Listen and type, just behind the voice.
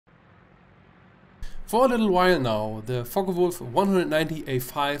For a little while now, the Focke-Wulf 190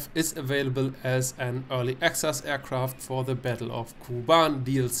 A-5 is available as an early access aircraft for the Battle of Kuban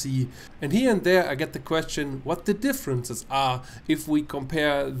DLC. And here and there I get the question what the differences are if we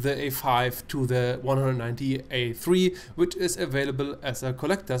compare the A-5 to the 190 A-3, which is available as a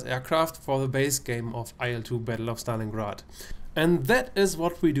collector's aircraft for the base game of IL-2 Battle of Stalingrad. And that is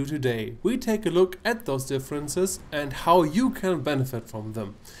what we do today. We take a look at those differences and how you can benefit from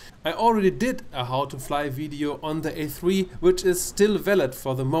them. I already did a how to fly video on the A3, which is still valid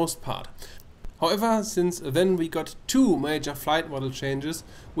for the most part. However, since then we got two major flight model changes,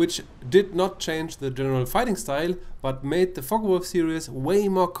 which did not change the general fighting style, but made the Focke-Wulf series way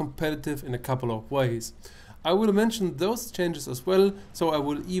more competitive in a couple of ways. I will mention those changes as well, so I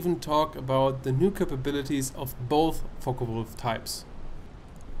will even talk about the new capabilities of both Focke-Wulf types.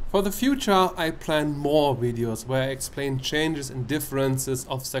 For the future I plan more videos where I explain changes and differences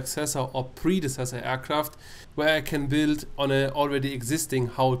of successor or predecessor aircraft, where I can build on an already existing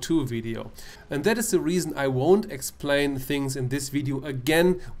how-to video. And that is the reason I won't explain things in this video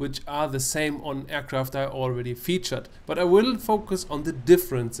again which are the same on aircraft I already featured, but I will focus on the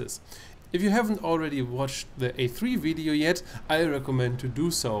differences. If you haven't already watched the A3 video yet, I recommend to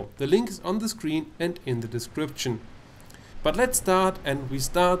do so. The link is on the screen and in the description. But let's start, and we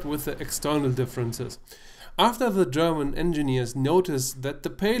start with the external differences. After the German engineers noticed that the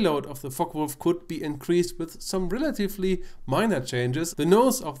payload of the Focke-Wulf could be increased with some relatively minor changes, the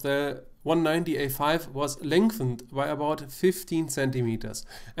nose of the 190 A-5 was lengthened by about 15 centimeters,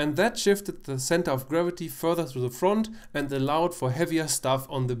 and that shifted the center of gravity further to the front and allowed for heavier stuff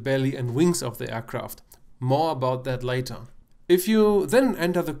on the belly and wings of the aircraft. More about that later. If you then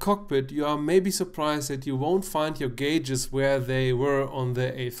enter the cockpit, you are maybe surprised that you won't find your gauges where they were on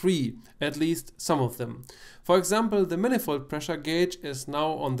the A3, at least some of them. For example, the manifold pressure gauge is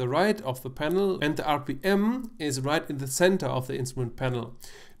now on the right of the panel and the RPM is right in the center of the instrument panel.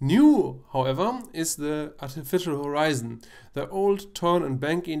 New, however, is the artificial horizon. The old turn and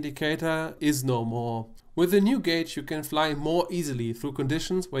bank indicator is no more. With the new gauge you can fly more easily through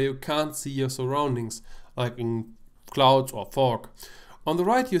conditions where you can't see your surroundings, like in clouds or fog. On the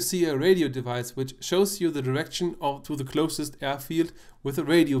right you see a radio device which shows you the direction to the closest airfield with a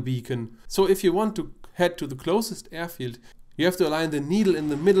radio beacon. So if you want to head to the closest airfield, you have to align the needle in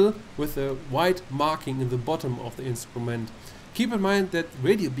the middle with a white marking in the bottom of the instrument. Keep in mind that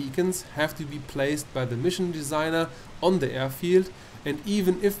radio beacons have to be placed by the mission designer on the airfield, and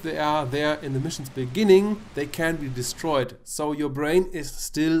even if they are there in the mission's beginning, they can be destroyed, so your brain is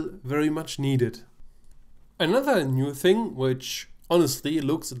still very much needed. Another new thing, which honestly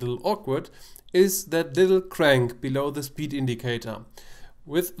looks a little awkward, is that little crank below the speed indicator.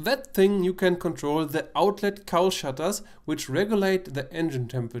 With that thing you can control the outlet cowl shutters which regulate the engine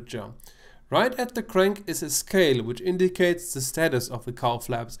temperature. Right at the crank is a scale which indicates the status of the cowl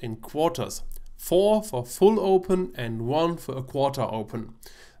flaps in quarters. 4 for full open and 1 for a quarter open.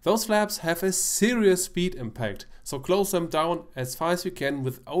 Those flaps have a serious speed impact, so close them down as far as you can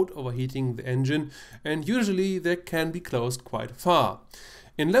without overheating the engine, and usually they can be closed quite far.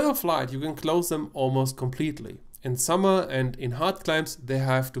 In level flight you can close them almost completely. In summer and in hard climbs they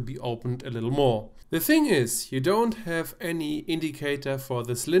have to be opened a little more. The thing is, you don't have any indicator for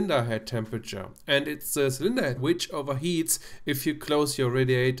the cylinder head temperature, and it's the cylinder head which overheats if you close your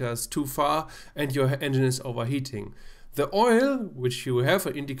radiators too far and your engine is overheating. The oil, which you have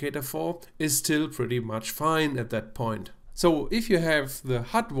an indicator for, is still pretty much fine at that point. So if you have the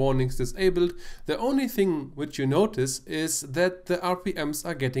HUD warnings disabled, the only thing which you notice is that the RPMs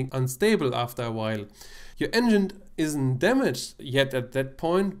are getting unstable after a while. Your engine isn't damaged yet at that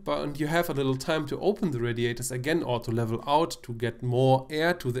point, but you have a little time to open the radiators again or to level out to get more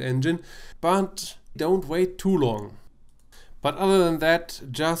air to the engine, but don't wait too long. But other than that,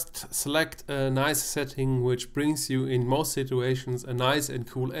 just select a nice setting which brings you in most situations a nice and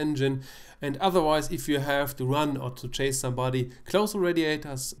cool engine, and otherwise if you have to run or to chase somebody, close the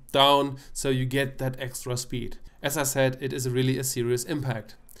radiators down so you get that extra speed. As I said, it is really a serious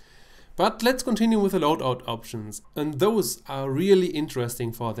impact. But let's continue with the loadout options, and those are really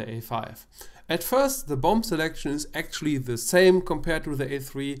interesting for the A-5. At first the bomb selection is actually the same compared to the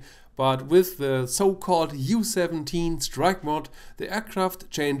A3, but with the so-called U-17 strike mod the aircraft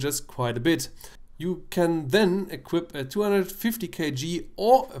changes quite a bit. You can then equip a 250 kg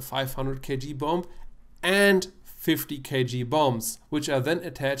or a 500 kg bomb and 50 kg bombs, which are then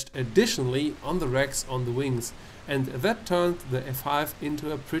attached additionally on the racks on the wings, and that turned the A-5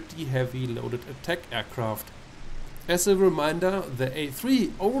 into a pretty heavy loaded attack aircraft. As a reminder, the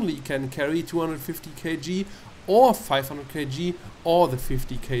A3 only can carry 250 kg or 500 kg or the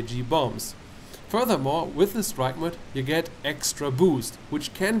 50 kg bombs. Furthermore, with the strike mode you get extra boost,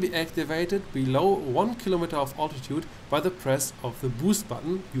 which can be activated below 1 km of altitude by the press of the boost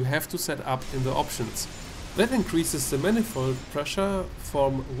button you have to set up in the options. That increases the manifold pressure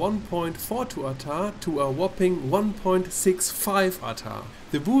from 1.42 attar to a whopping 1.65 attar.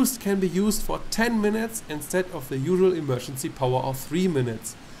 The boost can be used for 10 minutes instead of the usual emergency power of 3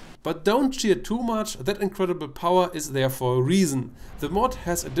 minutes. But don't cheer too much, that incredible power is there for a reason. The mod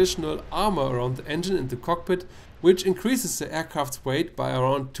has additional armor around the engine and the cockpit, which increases the aircraft's weight by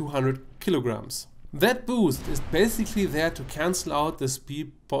around 200 kilograms. That boost is basically there to cancel out the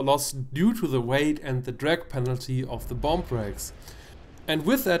speed loss due to the weight and the drag penalty of the bomb brakes. And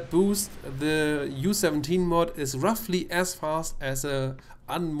with that boost, the U-17 mod is roughly as fast as a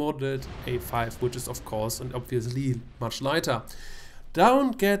unmodded A-5, which is of course and obviously much lighter.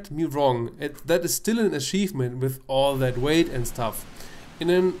 Don't get me wrong, that is still an achievement with all that weight and stuff. In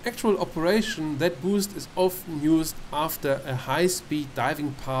an actual operation, that boost is often used after a high-speed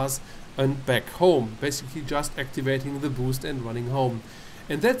diving pass and back home, basically just activating the boost and running home.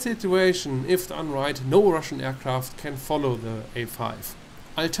 In that situation, if done right, no Russian aircraft can follow the A-5.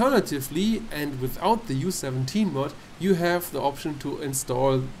 Alternatively, and without the U-17 mod, you have the option to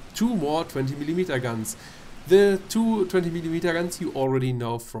install 2 more 20mm guns. The 2 20mm guns you already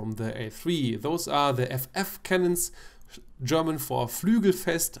know from the A3. Those are the FF cannons, German for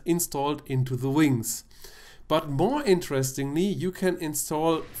Flügelfest, installed into the wings. But more interestingly, you can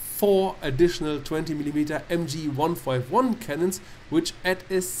install 4 additional 20mm MG151 cannons, which add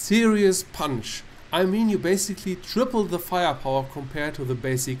a serious punch. I mean, you basically triple the firepower compared to the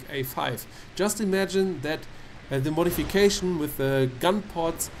basic A5. Just imagine that the modification with the gun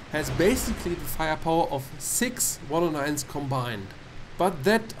pods has basically the firepower of 6 109s combined. But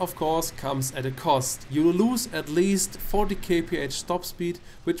that of course comes at a cost. You lose at least 40 kph top speed,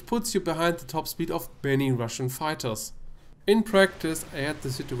 which puts you behind the top speed of many Russian fighters. In practice, I had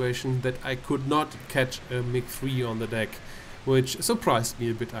the situation that I could not catch a MiG-3 on the deck, which surprised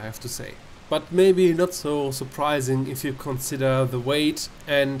me a bit, I have to say. But maybe not so surprising if you consider the weight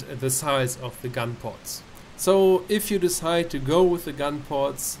and the size of the gun pods. So if you decide to go with the gun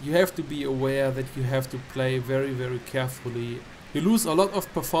ports, you have to be aware that you have to play very carefully. You lose a lot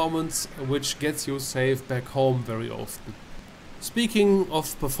of performance, which gets you safe back home very often. Speaking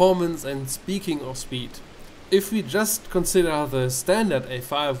of performance and speaking of speed, if we just consider the standard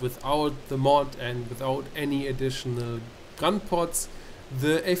A5 without the mod and without any additional gun ports,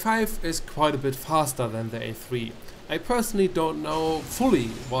 the A5 is quite a bit faster than the A3. I personally don't know fully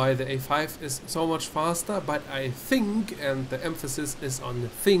why the A5 is so much faster, but I think, and the emphasis is on the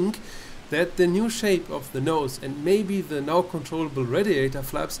think, that the new shape of the nose and maybe the now controllable radiator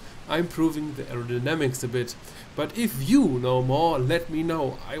flaps are improving the aerodynamics a bit. But if you know more, let me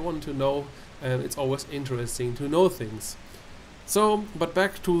know. I want to know, it's always interesting to know things. So, but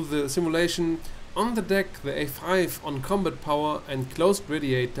back to the simulation. On the deck, the A5 on combat power and closed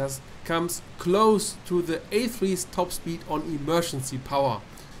radiators comes close to the A3's top speed on emergency power.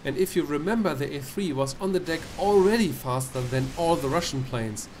 And if you remember, the A3 was on the deck already faster than all the Russian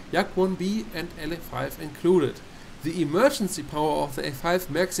planes, Yak-1B and LA-5 included. The emergency power of the A5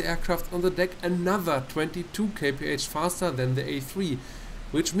 makes the aircraft on the deck another 22 kph faster than the A3,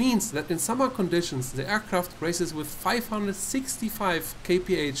 which means that in summer conditions the aircraft races with 565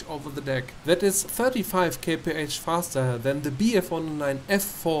 kph over the deck. That is 35 kph faster than the Bf109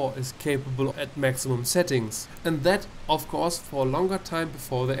 F4 is capable at maximum settings. And that, of course, for a longer time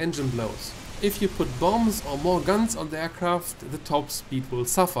before the engine blows. If you put bombs or more guns on the aircraft, the top speed will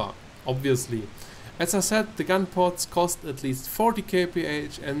suffer, obviously. As I said, the gun ports cost at least 40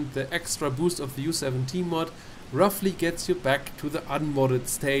 kph, and the extra boost of the U-17 mod roughly gets you back to the unmodded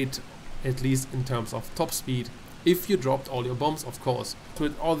state, at least in terms of top speed, if you dropped all your bombs, of course.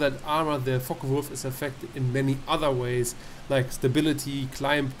 With all that armor, the Focke-Wulf is affected in many other ways, like stability,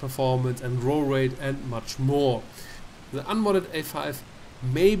 climb performance and roll rate and much more. The unmodded A5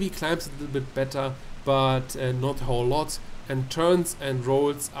 maybe climbs a little bit better, but not a whole lot, and turns and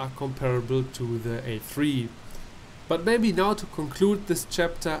rolls are comparable to the A3. But maybe now to conclude this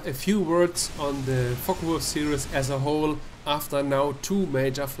chapter, a few words on the Focke-Wulf series as a whole after now 2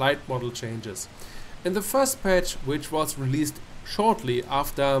 major flight model changes. In the first patch, which was released shortly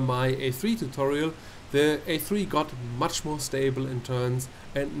after my A3 tutorial, the A3 got much more stable in turns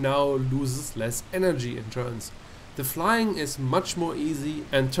and now loses less energy in turns. The flying is much more easy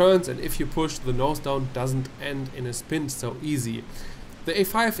and turns, and if you push the nose down, doesn't end in a spin so easy. The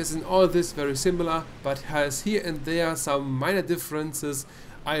A5 is in all this very similar, but has here and there some minor differences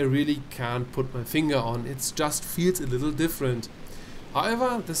I really can't put my finger on. It just feels a little different.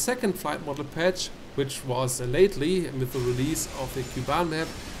 However, the second flight model patch, which was lately with the release of the Kuban map,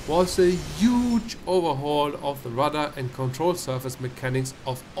 was a huge overhaul of the rudder and control surface mechanics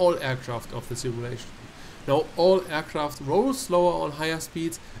of all aircraft of the simulation. Now all aircraft roll slower on higher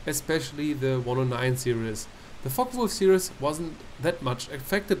speeds, especially the 109 series. The Focke-Wulf series wasn't that much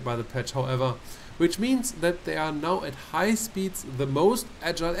affected by the patch, however, which means that they are now at high speeds the most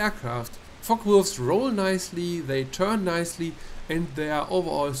agile aircraft. Focke-Wulfs roll nicely, they turn nicely, and they are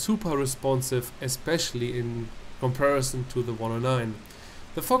overall super responsive, especially in comparison to the 109.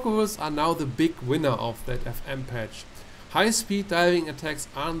 The Focke-Wulfs are now the big winner of that FM patch. High speed diving attacks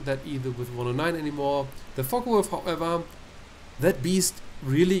aren't that easy with 109 anymore. The Focke-Wulf, however, that beast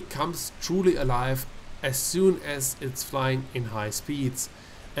really comes truly alive as soon as it's flying in high speeds.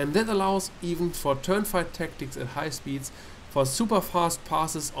 And that allows even for turnfight tactics at high speeds, for super fast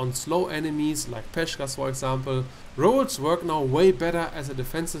passes on slow enemies like Peshkas for example. Rolls work now way better as a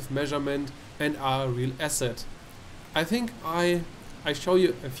defensive measurement and are a real asset. I think I show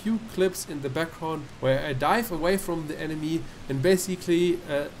you a few clips in the background where I dive away from the enemy, and basically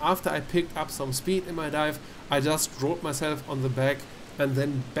after I picked up some speed in my dive, I just rolled myself on the back and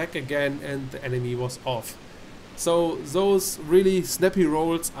then back again, and the enemy was off. So those really snappy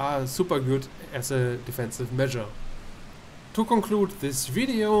rolls are super good as a defensive measure. To conclude this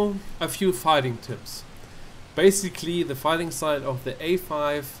video, a few fighting tips. Basically the fighting style of the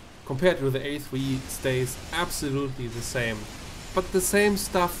A-5 compared to the A3 stays absolutely the same. But the same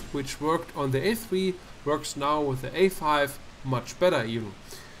stuff which worked on the A3 works now with the A-5 much better even.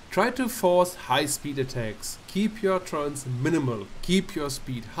 Try to force high speed attacks, keep your turns minimal, keep your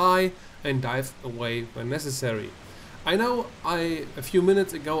speed high and dive away when necessary. I know a few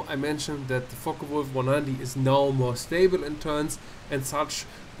minutes ago I mentioned that the Focke-Wulf 190 is now more stable in turns and such,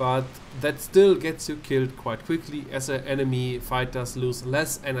 but that still gets you killed quite quickly as enemy fighters lose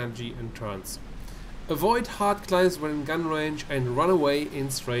less energy in turns. Avoid hard climbs when in gun range and run away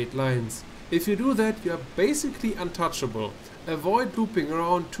in straight lines. If you do that, you are basically untouchable. Avoid looping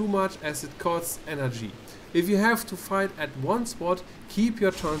around too much as it costs energy. If you have to fight at one spot, keep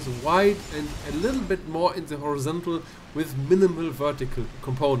your turns wide and a little bit more in the horizontal with minimal vertical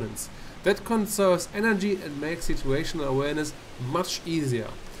components. That conserves energy and makes situational awareness much easier.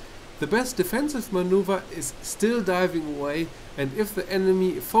 The best defensive maneuver is still diving away, and if the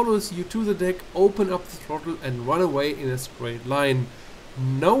enemy follows you to the deck, open up the throttle and run away in a straight line.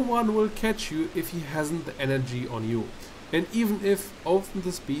 No one will catch you if he hasn't the energy on you, and even if often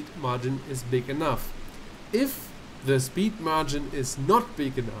the speed margin is big enough. If the speed margin is not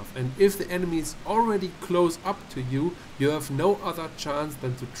big enough and if the enemy is already close up to you, you have no other chance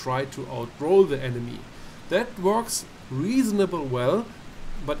than to try to outroll the enemy. That works reasonably well,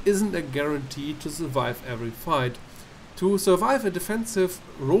 but isn't a guarantee to survive every fight. To survive a defensive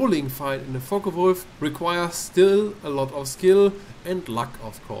rolling fight in a Focke-Wulf requires still a lot of skill and luck,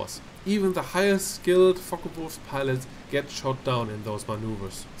 of course. Even the highest skilled Focke-Wulf pilots get shot down in those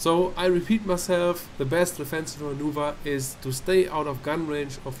maneuvers. So I repeat myself, the best defensive maneuver is to stay out of gun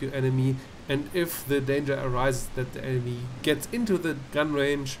range of your enemy, and if the danger arises that the enemy gets into the gun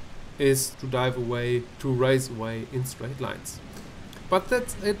range, is to dive away, to race away in straight lines. But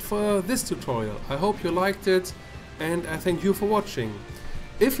that's it for this tutorial. I hope you liked it and I thank you for watching.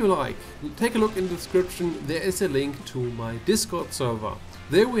 If you like, take a look in the description, there is a link to my Discord server.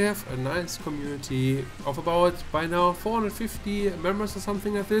 There we have a nice community of about, by now, 450 members or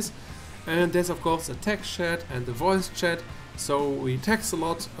something like this. And there's of course a text chat and a voice chat. So we text a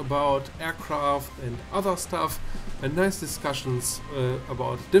lot about aircraft and other stuff, and nice discussions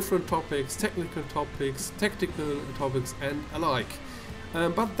about different topics, technical topics, tactical topics and alike.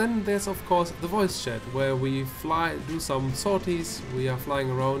 But then there's of course the voice chat, where we do some sorties. We are flying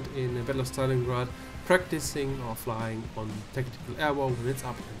around in the Battle of Stalingrad, practicing or flying on tactical airborne when it's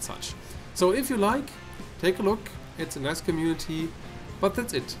up and such. So if you like, take a look, it's a nice community, but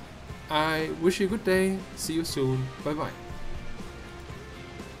that's it. I wish you a good day, see you soon, bye bye.